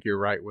 and I think you're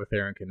right with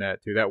Aaron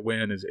Canet, too. That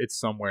win, it's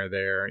somewhere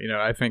there.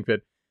 I think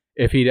that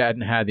if he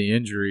hadn't had the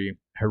injury,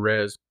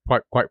 Jerez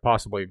quite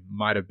possibly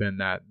might have been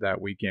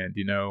that weekend,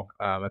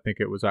 I think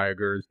it was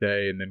Iagura's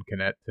day, and then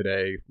Canet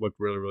today looked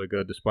really, really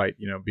good despite,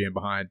 being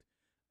behind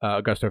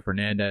Augusto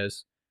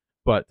Fernandez.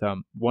 But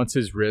once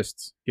his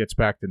wrist gets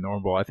back to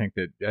normal, I think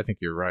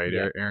you're right.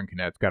 Yeah. Aaron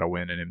Canet's got a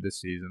win in him this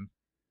season.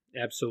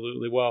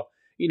 Absolutely. Well,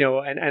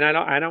 and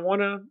I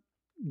want to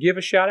give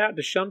a shout out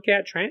to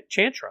Shumkat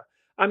Chantra.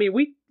 I mean,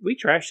 we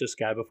trashed this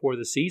guy before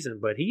the season,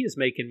 but he is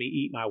making me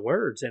eat my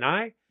words. And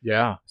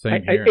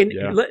same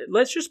here.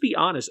 Let's just be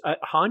honest.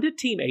 Honda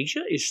Team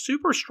Asia is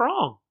super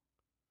strong.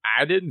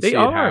 I didn't see it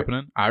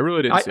happening. I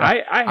really didn't see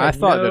it. I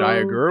thought that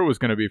Iagura was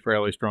going to be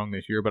fairly strong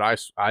this year, but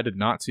I did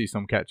not see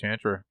Shumkat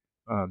Chantra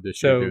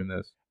this year doing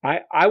this.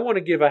 I want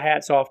to give a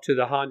hats off to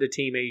the Honda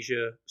Team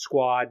Asia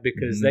squad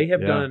because they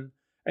have done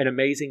an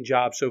amazing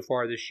job so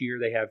far this year.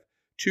 They have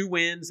 2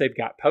 wins. They've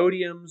got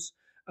podiums.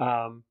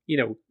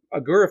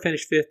 Agura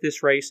finished 5th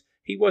this race.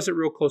 He wasn't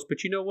real close,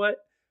 but you know what?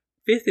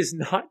 5th is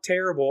not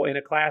terrible in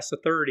a class of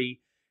 30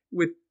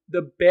 with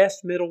the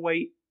best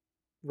middleweight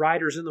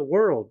riders in the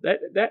world.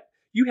 That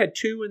you had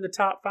 2 in the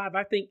top 5.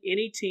 I think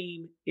any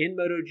team in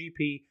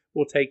MotoGP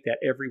will take that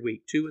every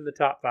week. 2 in the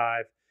top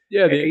 5.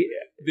 Yeah,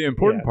 the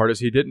important part is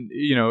he didn't,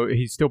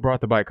 he still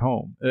brought the bike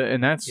home.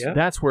 And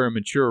that's where a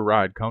mature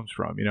ride comes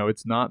from.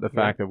 It's not the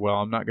fact that, well,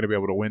 I'm not going to be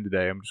able to win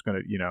today. I'm just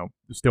going to,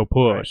 still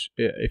push.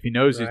 Right. If he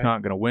knows he's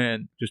not going to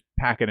win, just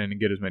pack it in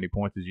and get as many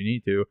points as you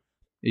need to.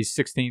 He's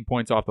 16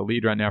 points off the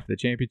lead right now for the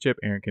championship.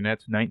 Aaron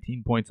Canet's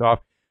 19 points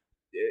off.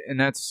 And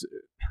that's,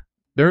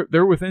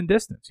 they're within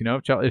distance.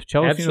 If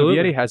Celestino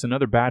Vietti has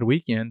another bad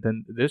weekend,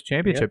 then this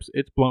championship,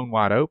 it's blown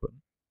wide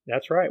open.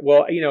 That's right.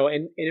 Well,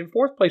 and in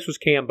 4th place was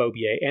Cam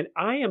Beaubier, and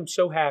I am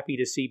so happy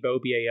to see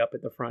Beaubier up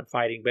at the front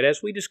fighting. But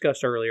as we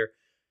discussed earlier,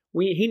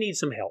 he needs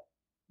some help.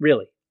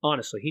 Really,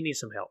 honestly, he needs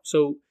some help.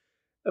 So,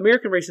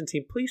 American Racing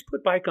Team, please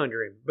put bike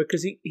under him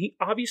because he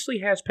obviously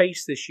has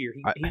pace this year.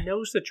 He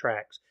knows the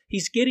tracks.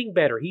 He's getting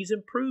better. He's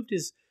improved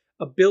his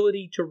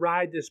ability to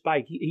ride this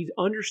bike. He's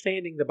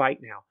understanding the bike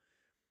now.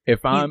 He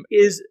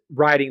is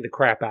riding the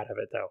crap out of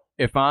it, though.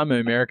 If I'm an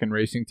American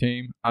Racing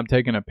Team, I'm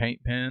taking a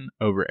paint pen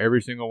over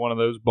every single one of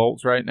those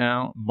bolts right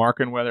now,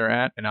 marking where they're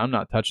at, and I'm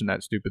not touching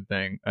that stupid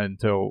thing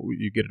until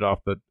you get it off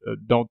the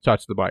don't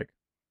touch the bike.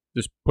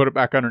 Just put it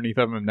back underneath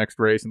of him in the next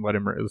race and let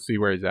him see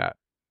where he's at.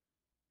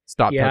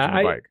 Stop touching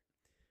the bike.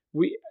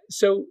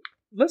 So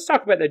let's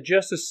talk about that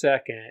just a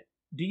second.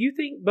 Do you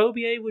think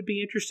Beaubier would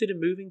be interested in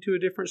moving to a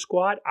different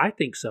squad? I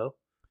think so.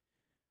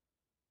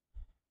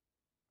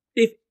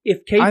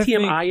 If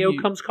KTM IO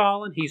comes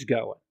calling, he's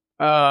going.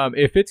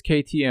 If it's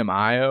KTM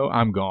IO,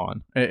 I'm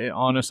gone.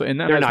 Honestly, and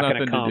that They're has not nothing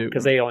going to come do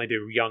because they only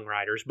do young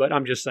riders. But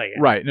I'm just saying.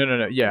 Right?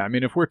 No. Yeah, I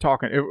mean, if we're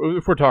talking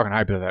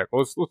hypothetical,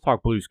 let's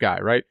talk blue sky,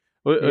 right?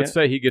 Let's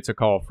say he gets a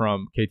call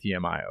from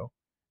KTM IO,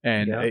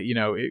 and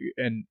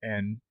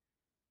and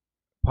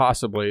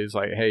possibly is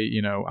like, hey,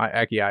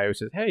 Aki IO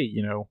says, hey,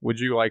 would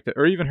you like to,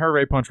 or even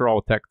Hervé Poncharal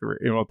with Tech 3,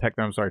 Tech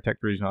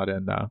 3's not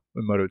in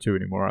Moto 2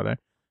 anymore, are they?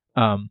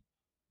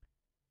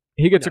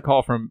 He gets a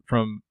call from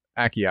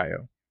Aki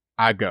IO.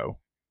 I go.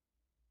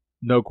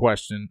 No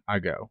question, I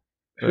go.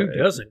 Who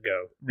doesn't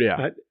go?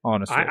 Yeah,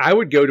 honestly. I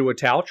would go to a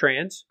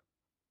Taltrans.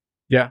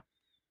 Yeah.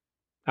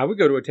 I would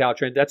go to a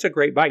Taltrans. That's a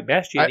great bike.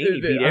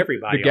 Bastianini beat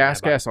everybody. The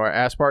Gas or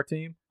Aspar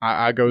team,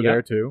 I go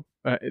there too.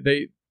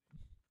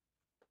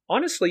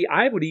 Honestly,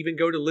 I would even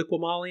go to Liqui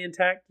Moly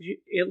Intact,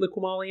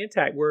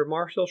 where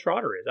Marcel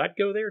Schroeder is. I'd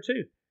go there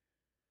too.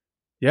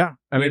 Yeah,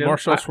 I mean,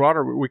 Marcel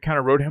Schroeder, we kind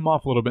of wrote him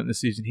off a little bit in the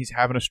season. He's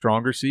having a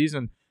stronger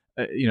season,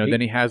 than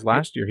he has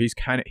last year. He's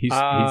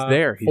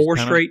there. He's 4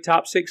 straight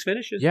top 6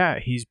 finishes. Yeah,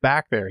 he's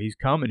back there. He's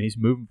coming. He's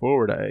moving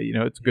forward.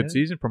 It's a good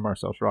season for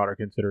Marcel Schroeder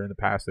considering the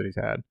past that he's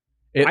had.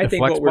 I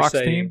think what we're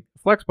saying,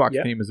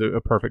 Flexbox team is a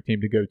perfect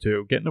team to go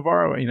to. Get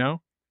Navarro,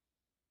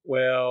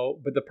 Well,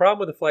 but the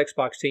problem with the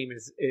Flexbox team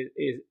is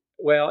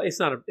it's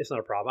not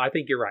a problem. I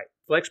think you're right.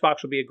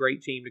 Flexbox will be a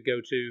great team to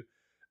go to,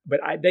 but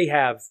I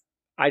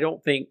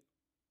don't think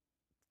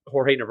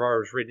Jorge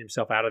Navarro's ridden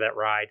himself out of that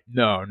ride.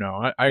 No,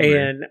 I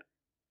agree.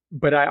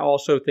 But I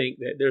also think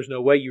that there's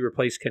no way you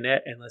replace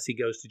Canet unless he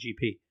goes to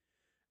GP.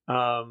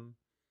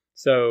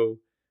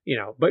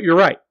 But you're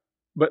right.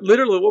 But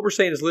literally, what we're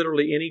saying is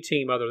literally any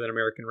team other than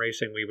American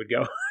Racing, we would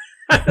go.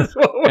 That's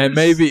what we're and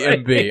maybe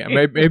saying.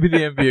 MV, maybe the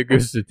MV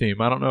Agusta team.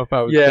 I don't know if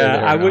I would.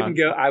 Yeah, I wouldn't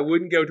go. I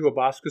wouldn't go to a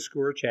Bosco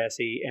Scura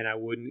chassis, and I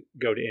wouldn't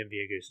go to MV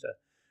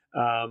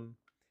Agusta.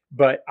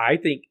 But I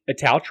think a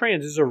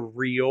Taltrans is a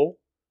real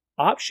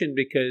option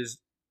because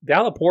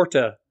Dalla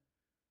Porta.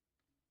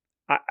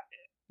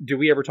 Do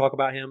we ever talk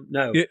about him?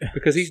 No,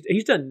 because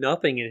he's done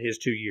nothing in his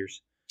 2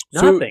 years.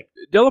 Nothing.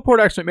 So Dalla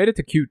Porta actually made it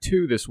to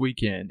Q2 this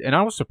weekend, and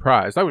I was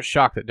surprised. I was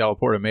shocked that Dalla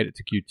Porta made it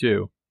to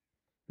Q2.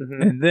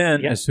 Mm-hmm. And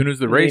then, as soon as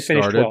the race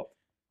started,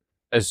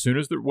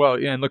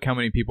 12th. And look how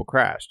many people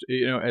crashed.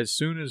 As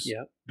soon as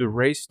the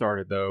race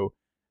started, though,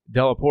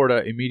 Dalla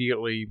Porta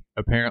immediately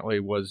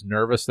apparently was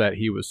nervous that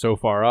he was so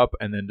far up,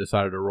 and then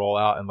decided to roll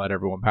out and let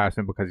everyone pass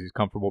him because he's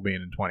comfortable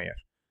being in 20th.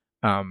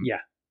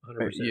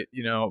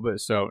 100%. But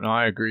so no,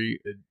 I agree.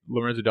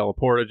 Lorenzo Dalla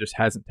Porta just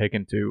hasn't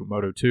taken to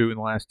Moto 2 in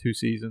the last 2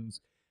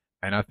 seasons,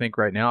 and I think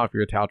right now, if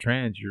you're a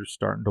Taltrans, you're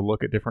starting to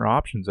look at different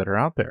options that are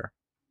out there.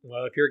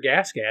 Well, if you're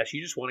Gas,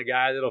 you just want a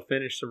guy that'll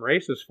finish some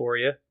races for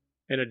you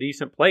in a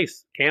decent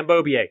place. Cam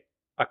Beaubier,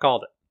 I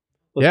called it.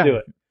 Let's do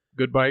it.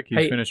 Good bike.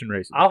 He's finishing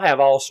races. I'll have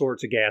all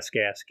sorts of gas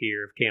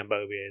gear if Cam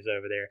Beaubier is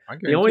over there.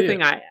 The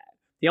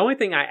only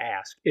thing I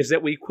ask is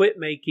that we quit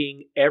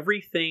making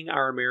everything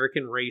our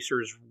American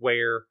racers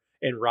wear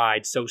and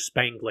ride so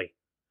spangly.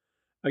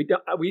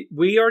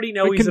 We already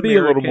know he's American. It can be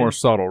a little more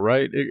subtle,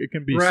 right? It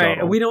can be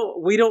subtle.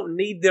 We don't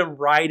need them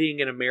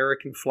riding an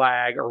American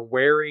flag or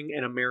wearing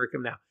an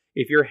American. Now,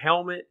 if your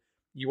helmet,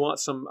 you want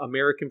some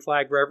American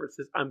flag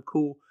references, I'm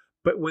cool.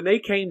 But when they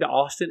came to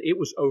Austin, it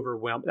was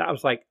overwhelming. I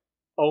was like,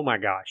 oh my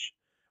gosh,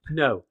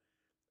 no.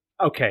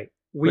 Okay,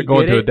 we're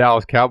going to a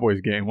Dallas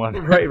Cowboys game.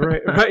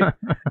 Right.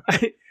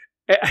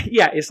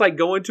 Yeah, it's like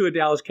going to a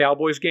Dallas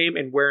Cowboys game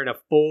and wearing a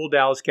full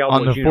Dallas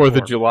Cowboys uniform. On the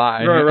 4th of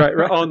July.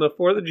 Right. On the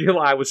 4th of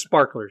July with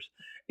sparklers.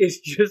 It's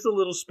just a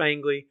little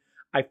spangly.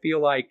 I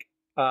feel like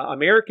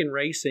American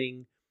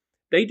racing,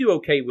 they do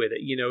okay with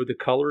it. The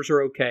colors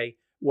are okay,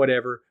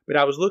 whatever. But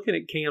I was looking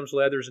at Cam's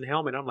leathers and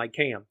helmet. I'm like,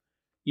 Cam,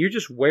 you're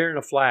just wearing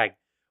a flag.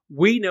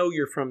 We know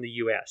you're from the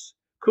U.S.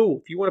 Cool.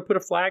 If you want to put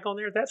a flag on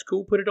there, that's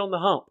cool. Put it on the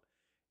hump.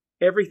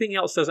 Everything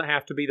else doesn't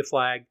have to be the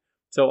flag.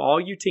 So all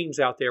you teams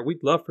out there,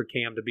 we'd love for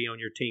Cam to be on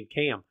your team.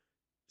 Cam,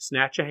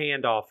 snatch a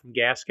hand off from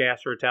Gas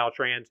or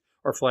Taltrans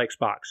or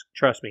Flexbox.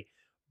 Trust me.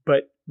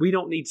 But we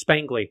don't need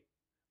spangly.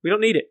 We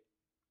don't need it.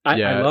 I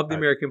love the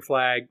American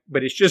flag,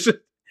 but it's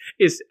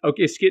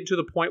it's getting to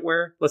the point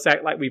where let's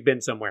act like we've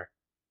been somewhere.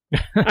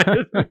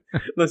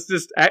 Let's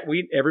just act.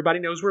 Everybody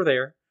knows we're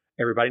there.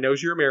 Everybody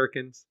knows you're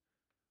Americans.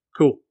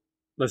 Cool.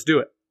 Let's do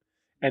it.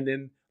 And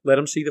then let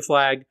them see the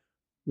flag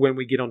when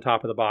we get on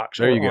top of the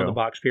box or on the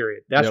box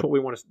period. That's what we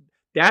want to.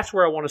 That's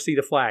where I want to see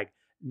the flag.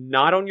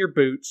 Not on your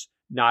boots,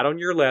 not on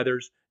your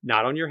leathers,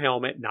 not on your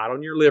helmet, not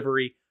on your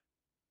livery.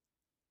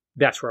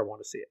 That's where I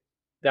want to see it.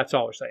 That's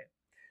all we're saying.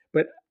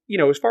 But,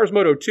 as far as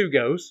Moto 2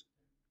 goes,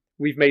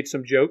 we've made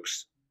some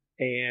jokes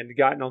and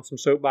gotten on some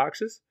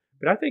soapboxes.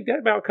 But I think that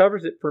about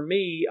covers it for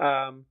me.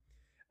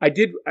 I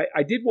did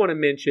want to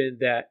mention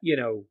that,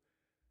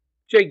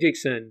 Jake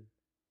Dixon,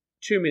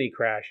 too many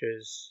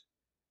crashes.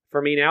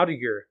 Fermin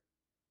Aldiger,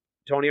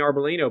 Tony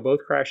Arbolino,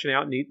 both crashing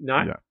out.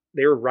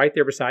 They were right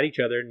there beside each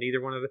other, and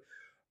neither one of the.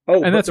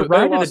 Oh, And but the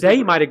ride of the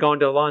day might have gone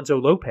to Alonso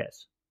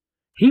Lopez.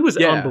 He was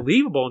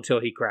unbelievable until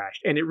he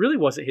crashed, and it really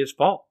wasn't his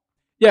fault.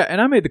 Yeah,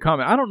 and I made the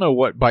comment. I don't know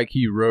what bike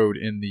he rode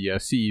in the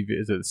CEV,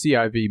 is it the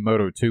CIV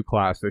Moto 2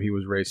 class that he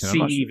was racing?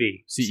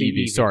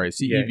 CEV, sorry,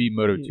 CEV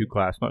Moto 2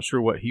 class. Not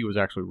sure what he was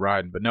actually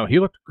riding, but no, he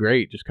looked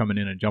great just coming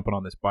in and jumping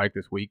on this bike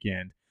this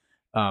weekend.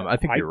 I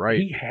think you're right.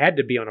 He had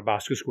to be on a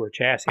Bosco Square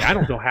chassis. I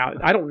don't know how.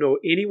 I don't know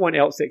anyone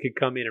else that could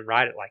come in and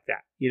ride it like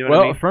that. You know what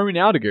I mean? Fermin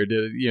Aldeguer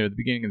did it, at the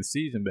beginning of the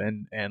season,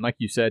 and like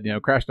you said,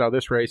 crashed out of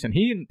this race, and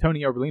he and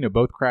Tony Arbolino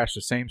both crashed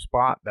the same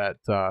spot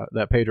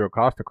that Pedro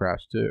Acosta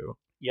crashed too.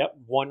 Yep,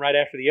 one right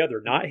after the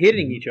other, not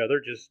hitting each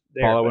other, just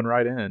there, following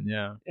right in.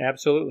 Yeah,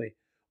 absolutely.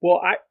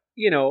 Well,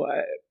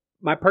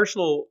 my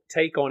personal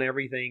take on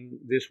everything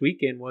this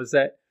weekend was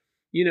that,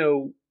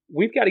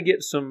 we've got to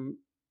get some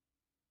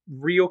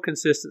real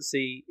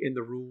consistency in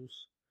the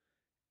rules,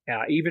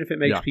 even if it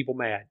makes people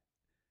mad.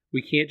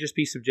 We can't just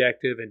be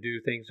subjective and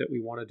do things that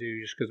we want to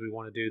do just because we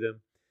want to do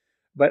them.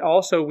 But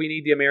also, we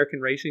need the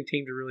American racing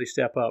team to really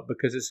step up,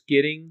 because it's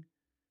getting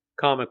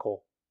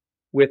comical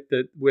with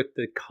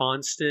the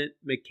constant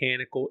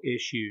mechanical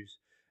issues.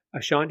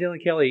 Sean Dillon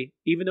Kelly,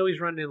 even though he's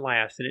running in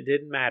last and it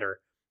didn't matter,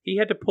 he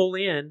had to pull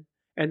in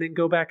and then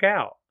go back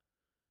out.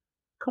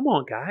 Come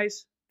on,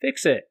 guys,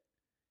 fix it.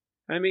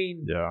 I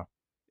mean,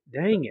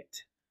 dang it.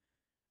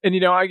 And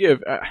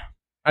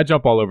I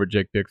jump all over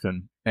Jake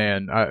Dixon,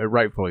 and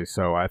rightfully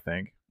so, I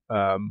think.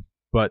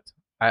 But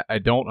I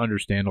don't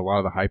understand a lot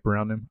of the hype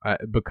around him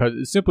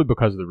because of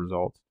the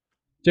results.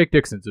 Jake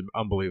Dixon's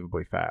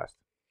unbelievably fast.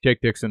 Jake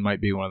Dixon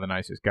might be one of the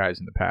nicest guys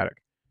in the paddock.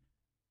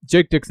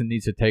 Jake Dixon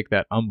needs to take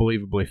that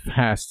unbelievably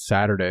fast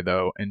Saturday,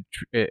 though, and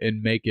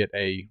make it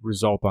a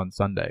result on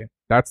Sunday.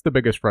 That's the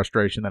biggest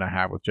frustration that I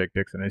have with Jake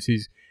Dixon, is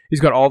he's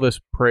got all this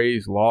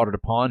praise lauded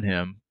upon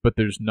him, but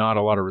there's not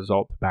a lot of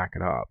result to back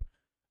it up.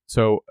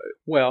 So,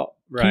 right.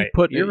 You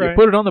put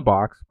it on the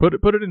box, put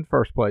it in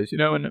first place,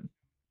 and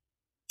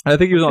I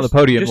think he was on the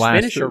podium last.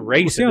 Finish a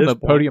race. Was he on the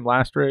podium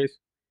last race?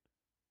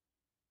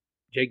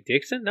 Jake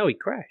Dixon? No, he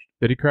crashed.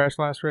 Did he crash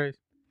last race?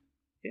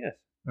 Yes.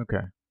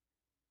 Okay.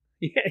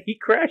 Yeah, he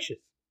crashes.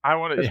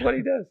 That's what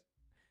he does.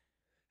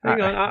 Hang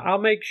on, I'll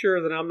make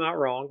sure that I'm not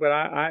wrong, but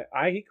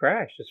he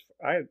crashed.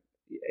 100%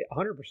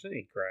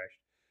 he crashed.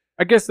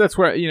 I guess that's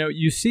where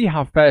you see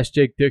how fast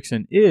Jake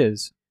Dixon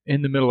is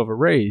in the middle of a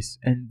race,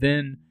 and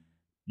then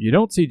you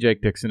don't see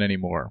Jake Dixon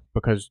anymore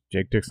because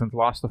Jake Dixon's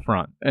lost the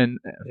front. And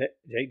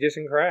Jake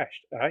Dixon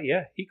crashed.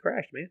 He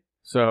crashed, man.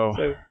 So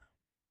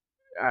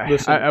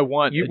listen, I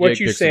want what Jake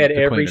you Dixon said. to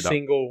Every clean it up.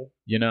 single,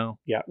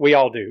 yeah, we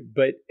all do.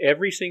 But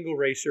every single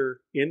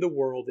racer in the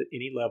world at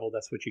any level,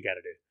 that's what you got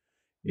to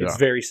do. It's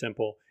very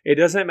simple. It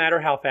doesn't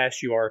matter how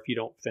fast you are if you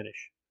don't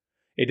finish.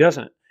 It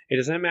doesn't. It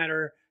doesn't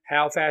matter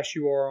how fast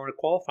you are on a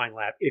qualifying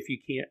lap if you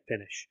can't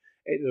finish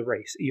the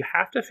race. You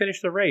have to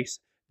finish the race.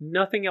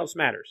 Nothing else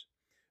matters.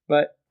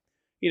 But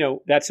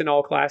that's in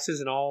all classes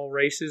and all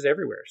races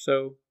everywhere.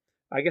 So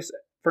I guess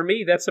for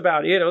me, that's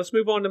about it. Let's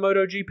move on to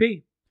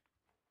MotoGP.